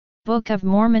Book of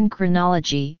Mormon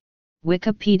Chronology,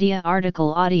 Wikipedia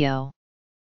article audio.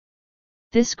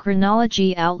 This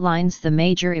chronology outlines the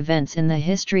major events in the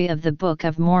history of the Book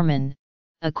of Mormon,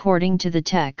 according to the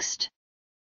text.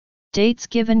 Dates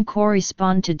given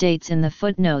correspond to dates in the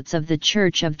footnotes of the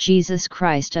Church of Jesus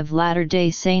Christ of Latter-day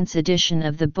Saints edition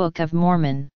of the Book of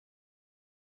Mormon.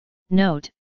 Note: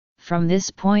 from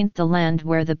this point the land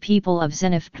where the people of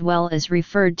Zeniff dwell is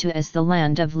referred to as the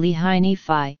land of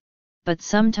Lehi-Nephi, but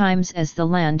sometimes as the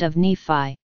land of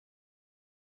Nephi.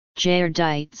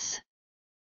 Jaardites.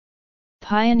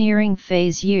 Pioneering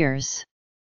Phase Years.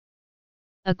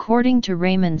 According to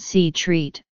Raymond C.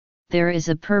 Treat, there is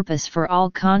a purpose for all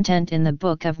content in the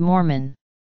Book of Mormon.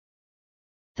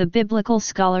 The biblical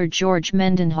scholar George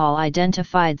Mendenhall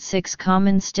identified 6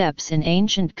 common steps in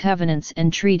ancient covenants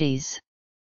and treaties.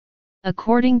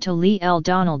 According to Lee L.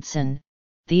 Donaldson,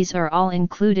 these are all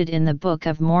included in the Book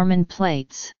of Mormon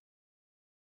plates.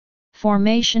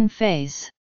 Formation phase.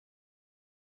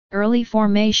 Early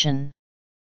formation.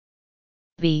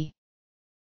 B.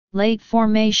 Late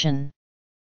formation.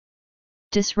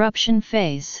 Disruption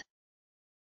phase.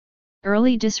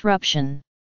 Early disruption.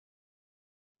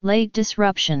 Late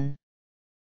disruption.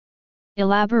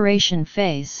 Elaboration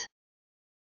phase.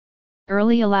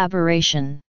 Early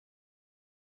elaboration.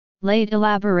 Late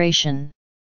elaboration.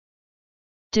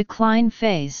 Decline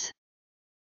phase.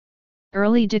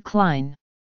 Early decline.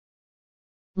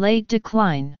 Late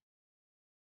decline.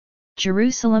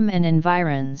 Jerusalem and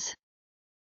environs.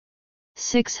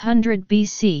 600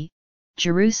 BC,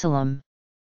 Jerusalem.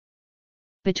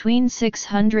 Between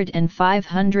 600 and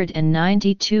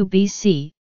 592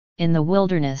 BC, in the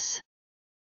wilderness.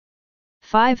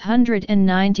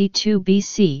 592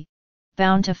 BC,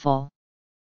 bountiful.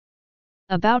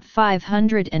 About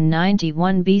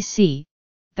 591 BC,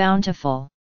 bountiful.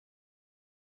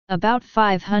 About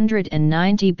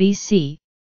 590 BC,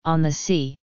 on the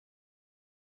sea.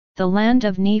 The land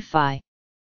of Nephi.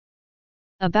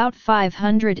 About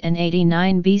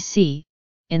 589 BC,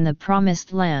 in the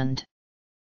Promised Land.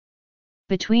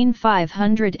 Between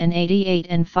 588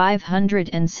 and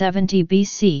 570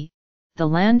 BC, the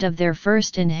land of their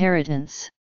first inheritance.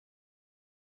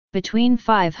 Between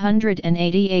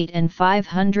 588 and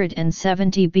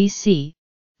 570 BC,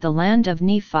 the land of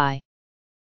Nephi.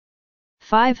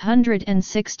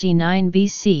 569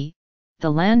 BC, the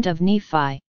land of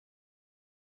Nephi.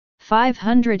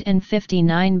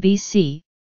 559 BC,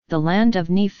 the land of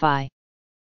Nephi.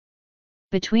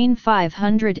 Between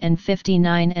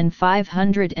 559 and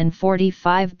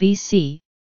 545 BC,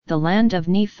 the land of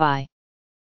Nephi.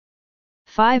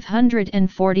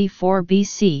 544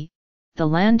 BC, the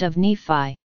land of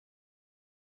Nephi.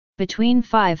 Between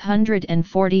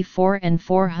 544 and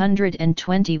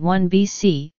 421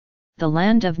 BC, the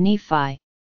land of Nephi.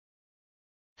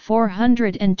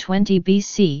 420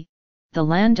 BC, the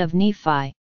land of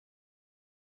Nephi.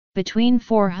 Between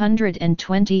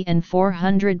 420 and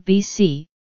 400 BC,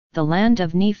 the land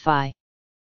of Nephi.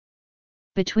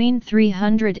 Between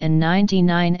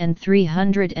 399 and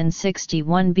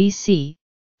 361 BC,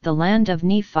 the land of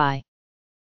Nephi.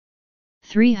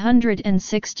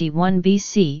 361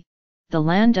 BC, the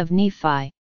land of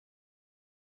Nephi.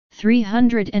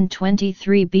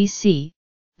 323 BC,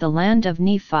 the land of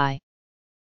Nephi.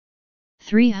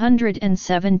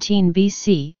 317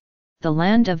 BC, the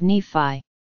land of Nephi.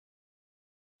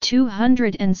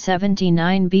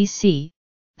 279 BC,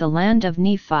 the land of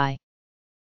Nephi.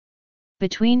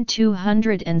 Between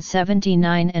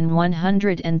 279 and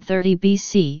 130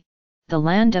 BC, the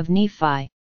land of Nephi.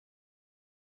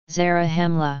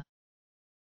 Zarahemla.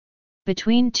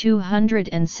 Between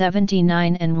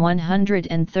 279 and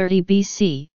 130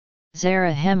 BC,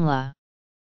 Zarahemla.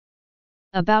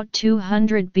 About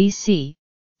 200 BC,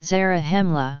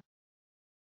 Zarahemla.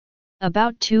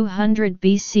 About 200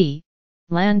 BC,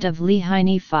 land of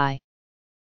Lehi-Nephi.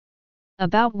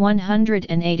 About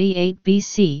 188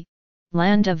 BC,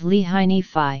 land of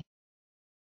Lehi-Nephi.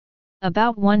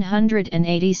 About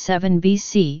 187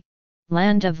 BC,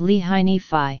 land of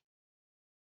Lehi-Nephi.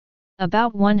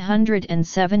 About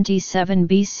 177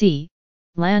 BC,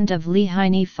 land of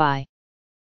Lehi-Nephi.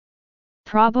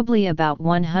 Probably about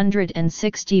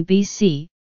 160 BC,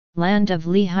 land of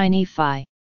Lehi-Nephi.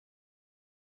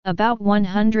 About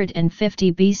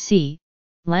 150 BC,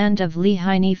 land of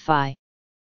Lehi-Nephi.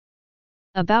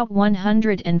 About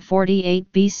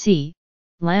 148 BC,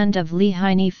 land of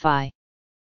Lehi-Nephi.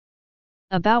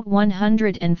 About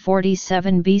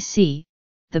 147 BC,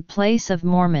 the place of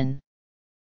Mormon.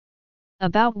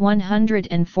 About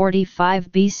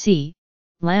 145 BC,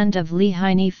 land of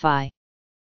Lehi-Nephi.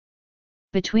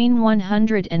 Between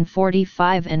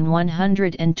 145 and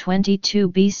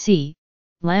 122 BC,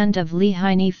 land of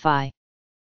Lehi-Nephi.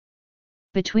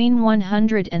 Between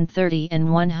 130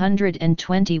 and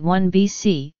 121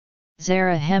 BC,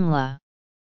 Zarahemla.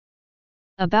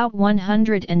 About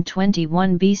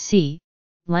 121 BC,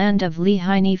 land of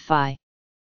Lehi-Nephi.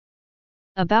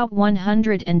 About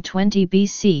 120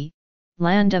 BC,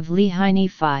 land of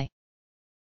Lehi-Nephi.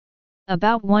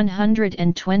 About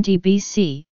 120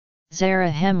 BC,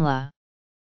 Zarahemla.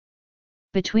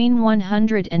 Between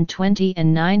 120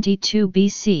 and 92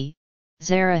 BC,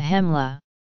 Zarahemla.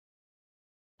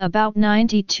 About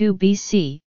 92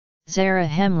 BC,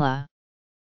 Zarahemla.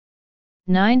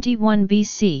 91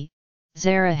 BC,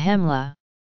 Zarahemla.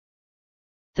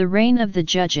 The reign of the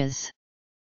judges.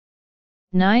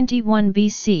 91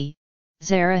 BC,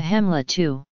 Zarahemla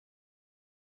II.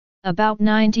 About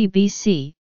 90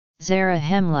 BC,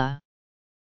 Zarahemla.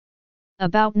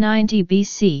 About 90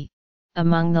 BC,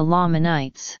 among the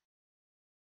Lamanites.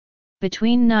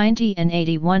 Between 90 and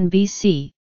 81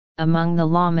 BC, among the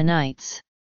Lamanites.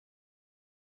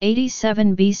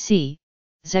 87 BC,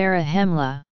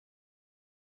 Zarahemla.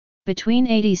 Between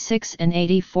 86 and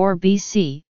 84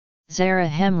 BC,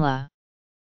 Zarahemla.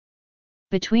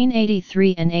 Between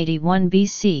 83 and 81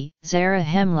 BC,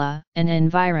 Zarahemla and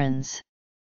environs.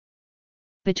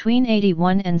 Between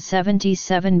 81 and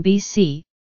 77 BC,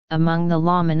 among the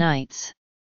Lamanites.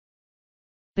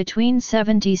 Between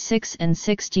 76 and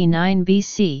 69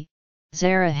 BC,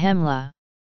 Zarahemla.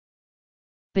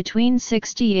 Between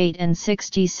 68 and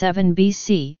 67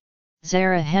 BC,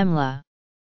 Zarahemla.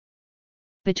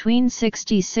 Between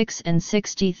 66 and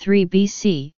 63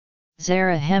 BC,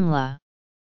 Zarahemla.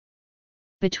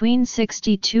 Between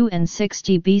 62 and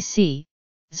 60 BC,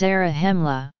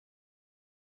 Zarahemla.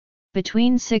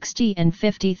 Between 60 and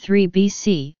 53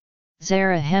 BC,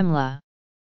 Zarahemla.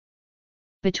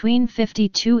 Between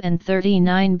 52 and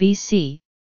 39 BC,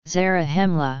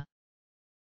 Zarahemla.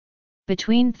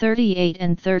 Between 38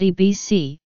 and 30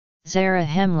 BC,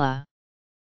 Zarahemla.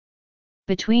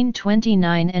 Between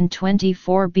 29 and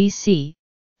 24 BC,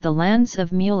 the lands of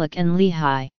Mulek and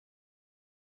Lehi.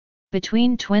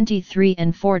 Between 23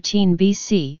 and 14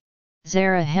 BC,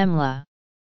 Zarahemla.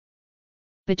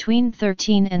 Between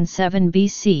 13 and 7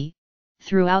 BC,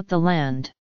 throughout the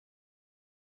land.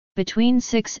 Between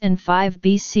 6 and 5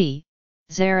 BC,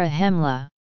 Zarahemla.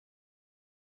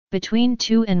 Between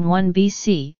 2 and 1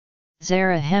 BC,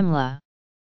 Zarahemla.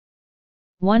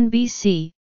 1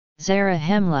 BC,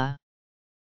 Zarahemla.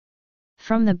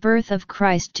 From the birth of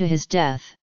Christ to his death.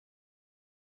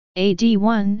 AD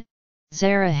 1,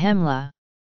 Zarahemla.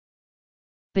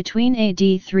 Between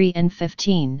AD 3 and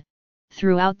 15,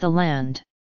 throughout the land.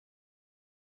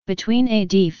 Between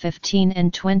AD 15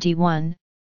 and 21,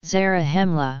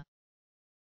 Zarahemla.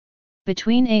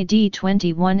 Between AD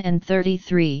 21 and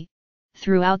 33,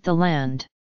 throughout the land.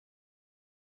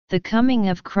 The coming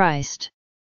of Christ.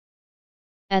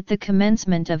 At the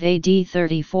commencement of AD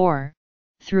 34,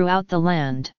 throughout the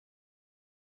land.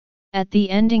 At the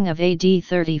ending of AD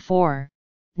 34,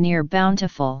 near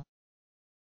Bountiful.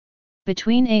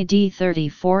 Between AD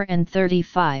 34 and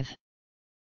 35.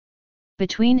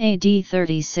 Between AD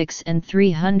 36 and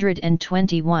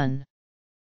 321.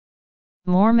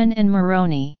 Mormon and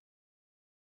Moroni.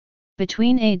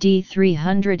 Between AD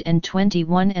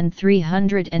 321 and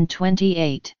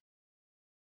 328.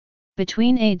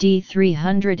 Between AD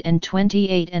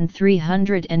 328 and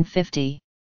 350.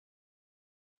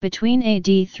 Between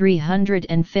AD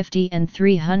 350 and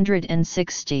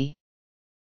 360.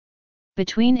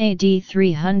 Between AD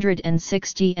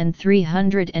 360 and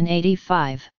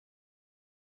 385.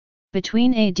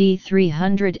 Between AD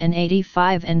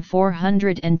 385 and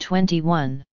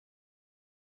 421.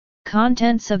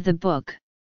 Contents of the book.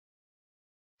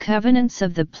 Covenants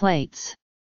of the Plates.